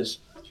says,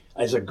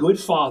 as a good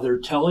father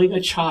telling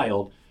a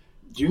child,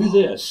 do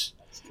this,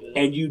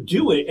 and you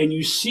do it, and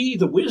you see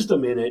the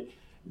wisdom in it,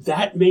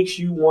 that makes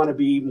you want to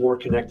be more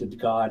connected to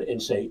God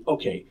and say,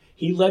 okay,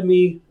 He led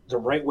me the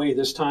right way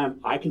this time.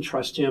 I can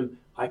trust Him.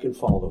 I can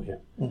follow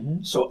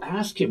Him. So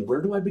ask Him, where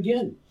do I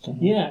begin?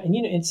 Yeah, and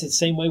it's the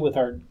same way with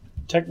our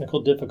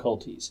technical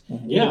difficulties.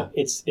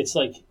 It's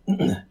like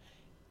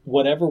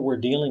whatever we're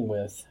dealing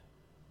with,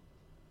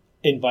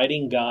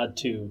 inviting God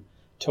to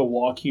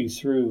walk you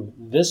through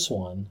this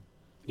one,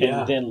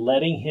 and then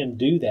letting Him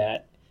do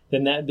that,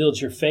 then that builds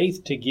your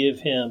faith to give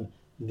Him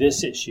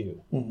this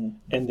issue, and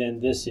then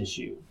this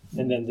issue,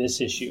 and then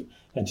this issue,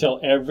 until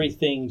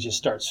everything just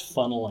starts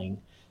funneling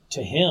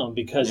to him,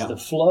 because the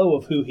flow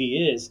of who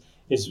he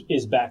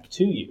is back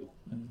to you.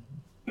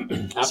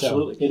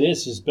 Absolutely. So it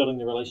is just building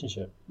the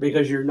relationship.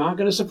 Because you're not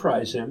going to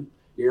surprise him.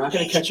 You're not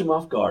going to catch him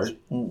off guard.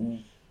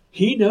 Mm-mm.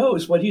 He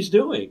knows what he's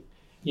doing.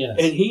 Yes.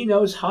 And he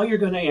knows how you're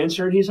going to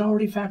answer, and he's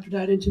already factored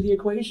that into the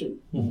equation.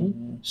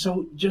 Mm-hmm.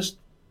 So just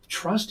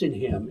trust in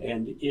him,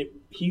 and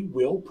he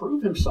will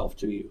prove himself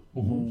to you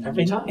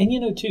every time.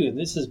 And too, and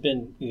this has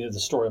been the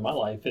story of my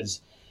life,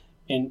 is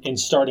in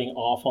starting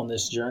off on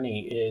this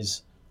journey,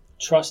 is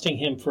trusting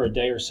him for a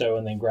day or so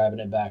and then grabbing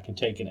it back and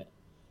taking it.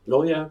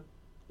 Oh, yeah.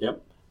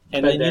 Yep.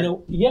 And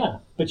then,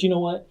 but you know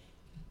what?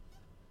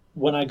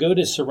 When I go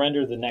to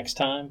surrender the next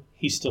time,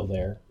 he's still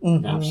there.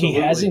 Mm-hmm. Absolutely. He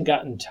hasn't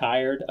gotten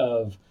tired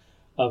of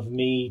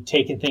me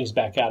taking things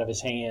back out of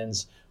his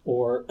hands,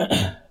 or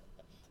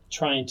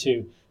trying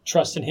to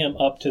trust in him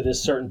up to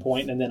this certain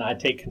point, and then I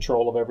take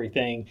control of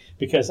everything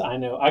because I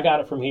know I got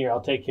it from here.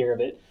 I'll take care of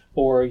it.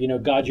 Or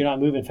God, you're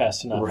not moving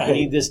fast enough. Right.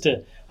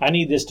 I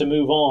need this to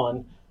move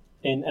on,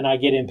 and I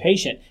get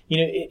impatient.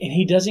 And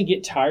he doesn't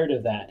get tired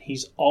of that.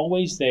 He's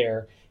always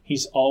there.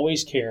 He's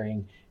always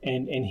caring,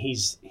 and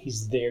he's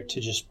there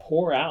to just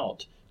pour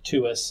out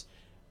to us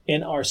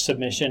in our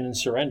submission and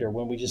surrender,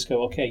 when we just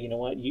go, okay, you know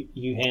what,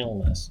 you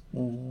handle this.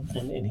 Mm-hmm.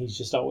 And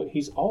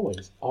he's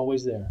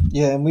always there.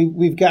 Yeah, and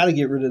we've got to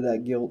get rid of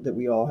that guilt that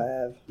we all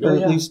have, or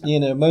at least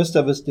most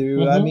of us do.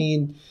 Mm-hmm. I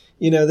mean,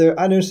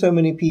 I know so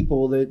many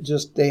people that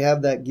just they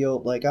have that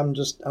guilt, like I'm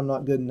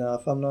not good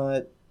enough, I'm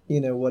not,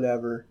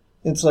 whatever.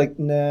 It's like,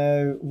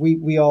 no,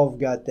 we all have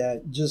got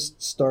that.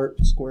 Just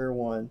start square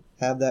one,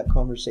 have that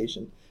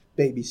conversation.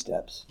 Baby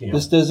steps. Yeah.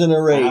 This isn't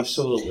a race.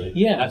 Absolutely.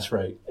 Yeah, that's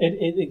right.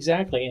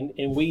 Exactly.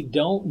 And we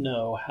don't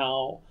know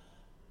how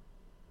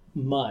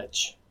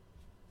much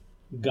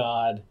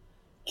God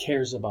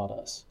cares about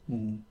us,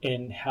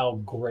 and how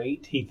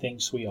great he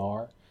thinks we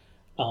are.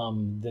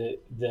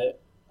 The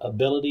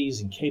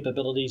abilities and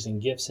capabilities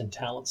and gifts and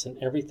talents and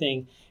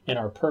everything and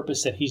our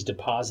purpose that he's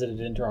deposited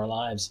into our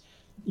lives.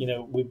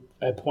 We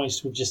at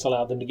points we've just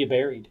allowed them to get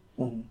buried.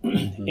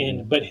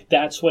 Mm-hmm. But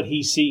that's what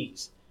he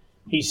sees.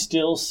 He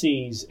still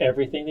sees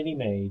everything that he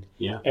made,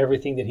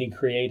 everything that he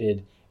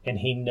created, and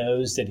he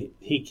knows that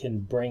he can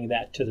bring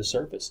that to the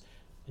surface.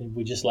 And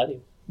we just let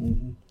him.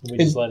 Mm-hmm.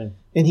 Just let him.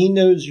 And he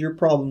knows your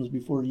problems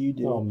before you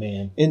do. Oh,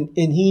 man. And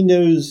he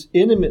knows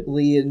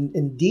intimately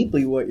and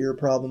deeply what your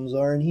problems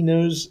are, and he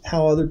knows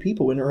how other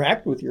people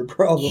interact with your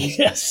problems.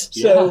 Yes.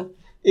 So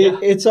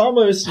it's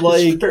almost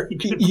like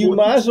you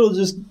might as well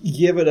just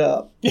give it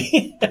up.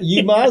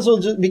 You might as well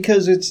just,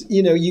 because it's,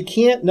 you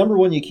can't, number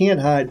one, you can't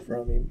hide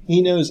from him.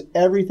 He knows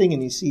everything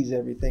and he sees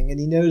everything, and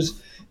he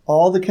knows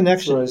all the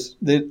connections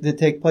that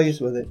take place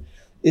with it.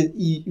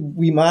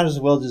 We might as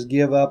well just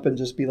give up and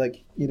just be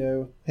like,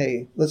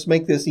 hey, let's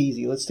make this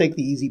easy. Let's take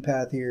the easy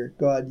path here.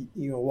 God,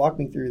 walk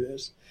me through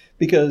this.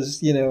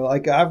 Because,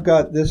 like I've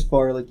got this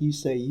far, like you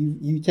say,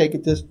 you take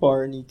it this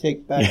far and you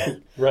take back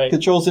the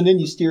controls, and then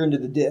you steer into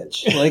the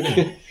ditch. Like,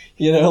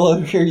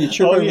 here you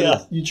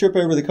trip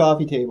over the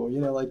coffee table,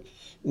 like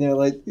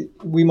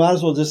we might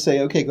as well just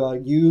say, okay,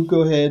 God, you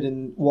go ahead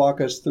and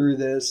walk us through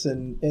this,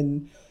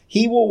 and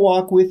he will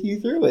walk with you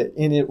through it,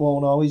 and it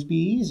won't always be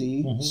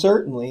easy,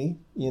 certainly,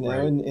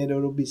 and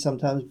it'll be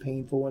sometimes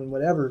painful and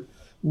whatever.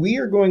 We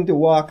are going to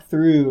walk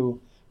through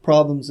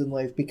problems in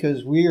life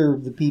because we are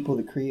the people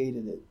that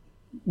created it.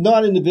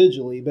 Not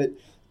individually, but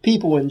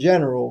people in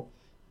general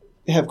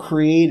have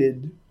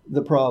created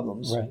the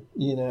problems. Right.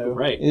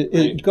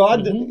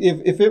 God,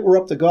 if it were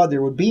up to God,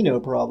 there would be no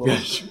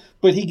problems.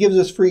 But he gives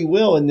us free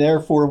will, and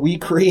therefore we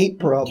create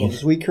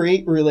problems. We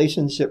create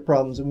relationship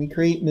problems, and we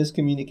create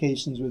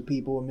miscommunications with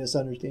people and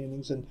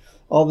misunderstandings and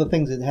all the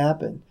things that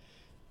happen.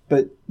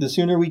 But the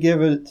sooner we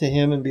give it to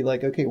him and be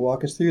like, okay,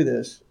 walk us through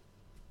this,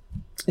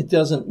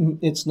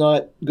 it's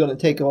not going to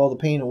take all the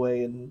pain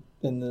away,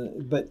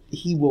 but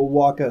he will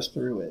walk us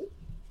through it.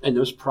 And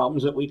those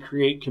problems that we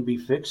create can be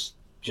fixed,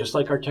 just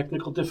like our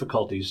technical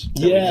difficulties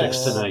that we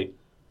fixed tonight.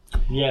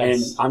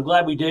 Yes. And I'm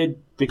glad we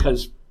did,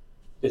 because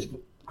it's a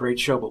great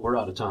show, but we're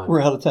out of time.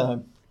 We're out of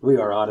time. We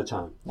are out of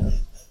time. Yeah.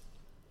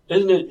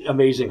 Isn't it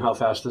amazing how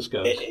fast this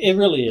goes? It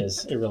really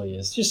is. It really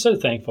is. Just so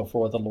thankful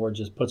for what the Lord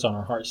just puts on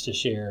our hearts to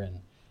share and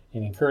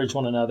encourage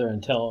one another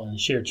and tell and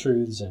share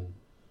truths and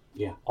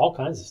all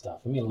kinds of stuff.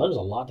 I mean, there's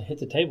a lot to hit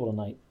the table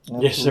tonight.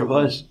 Absolutely. Yes, there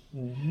was.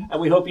 Mm-hmm. And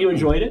we hope you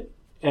enjoyed it,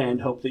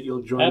 and hope that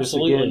you'll join us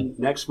again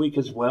next week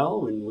as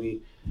well. And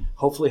we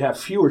hopefully have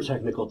fewer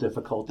technical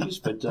difficulties,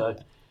 but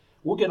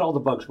we'll get all the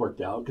bugs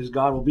worked out, because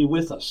God will be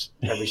with us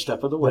every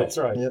step of the way. That's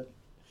right. Yep.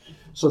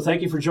 So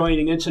thank you for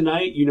joining in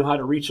tonight. You know how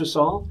to reach us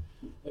all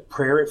at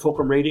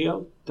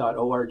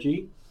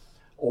prayer@fulcrumradio.org,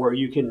 or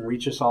you can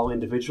reach us all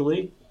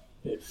individually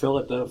at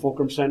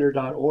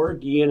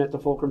phil@thefulcrumcenter.org,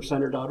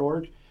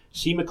 ian@thefulcrumcenter.org,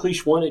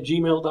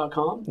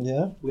 cmccleish1@gmail.com.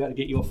 Yeah. We got to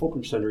get you a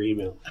Fulcrum Center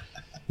email.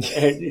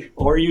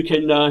 Or you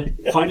can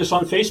find us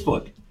on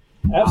Facebook.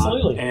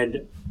 Absolutely.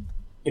 And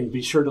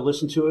be sure to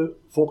listen to it,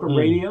 Fulcrum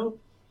Radio.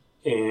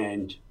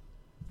 And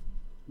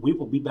we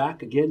will be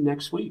back again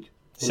next week.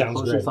 Sounds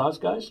closing great. thoughts,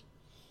 guys?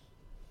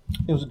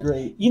 It was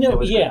great. You know, It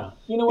was yeah.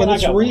 You know what? And I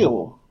it's got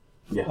real.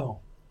 Yeah. Oh.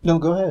 No,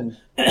 go ahead.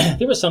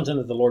 There was something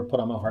that the Lord put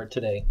on my heart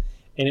today,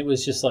 and it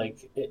was just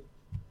like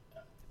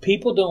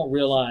people don't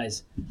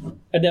realize.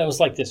 And it was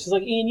like this. It's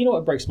like, Ian, you know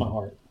what breaks my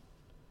heart?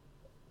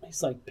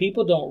 It's like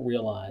people don't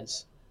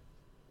realize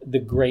the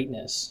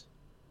greatness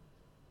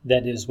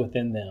that is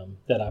within them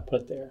that I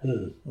put there.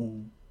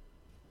 Mm.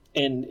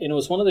 And it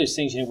was one of those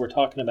things, we're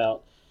talking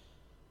about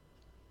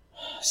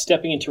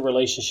stepping into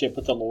relationship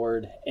with the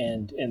Lord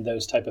and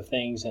those type of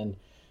things. And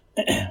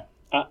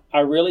I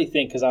really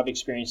think, because I've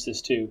experienced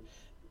this too,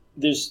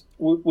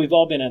 we've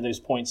all been at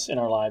those points in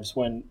our lives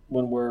when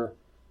we're,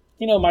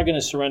 am I going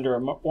to surrender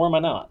or am I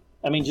not?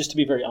 I mean, just to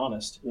be very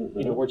honest,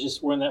 Mm-hmm.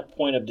 we're in that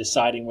point of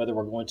deciding whether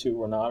we're going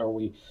to or not, or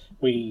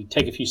we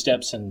take a few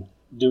steps and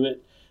do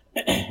it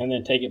and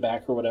then take it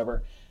back or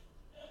whatever.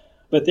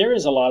 But there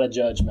is a lot of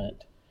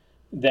judgment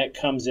that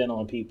comes in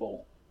on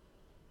people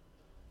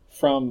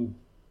from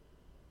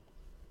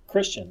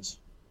Christians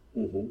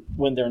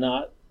when they're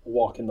not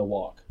walking the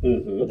walk,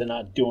 or they're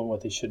not doing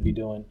what they should be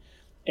doing.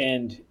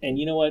 And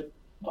you know what?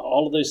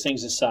 All of those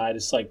things aside,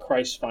 it's like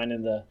Christ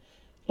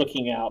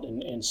looking out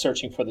and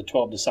searching for the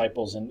 12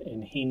 disciples,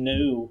 and he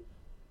knew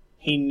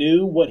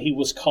what he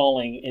was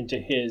calling into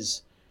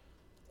his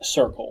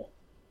circle.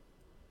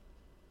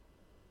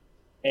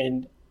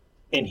 And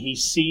he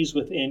sees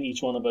within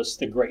each one of us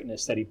the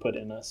greatness that he put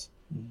in us,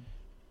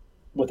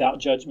 without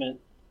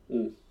judgment,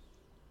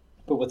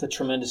 but with a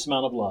tremendous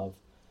amount of love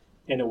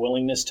and a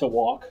willingness to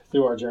walk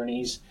through our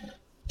journeys,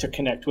 to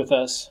connect with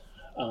us,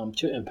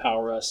 to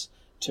empower us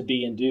to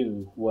be and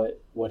do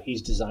what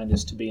he's designed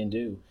us to be and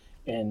do.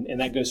 And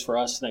that goes for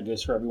us, and that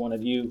goes for every one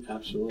of you.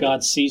 Absolutely.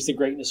 God sees the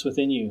greatness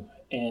within you,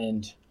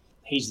 and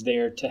he's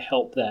there to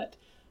help that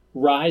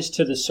rise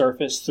to the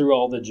surface through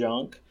all the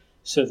junk,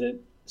 so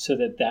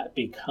that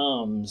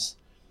becomes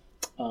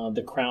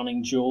the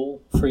crowning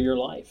jewel for your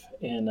life.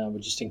 And I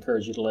would just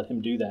encourage you to let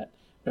him do that,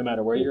 no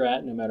matter where you're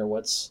at, no matter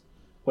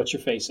what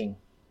you're facing.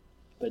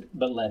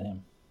 But let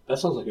him. That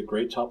sounds like a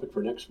great topic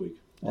for next week.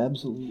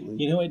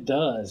 Absolutely. It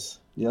does.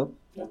 Yep.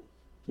 It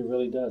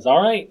really does.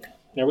 All right.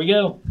 There we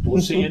go.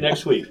 We'll see you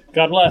next week.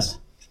 God bless.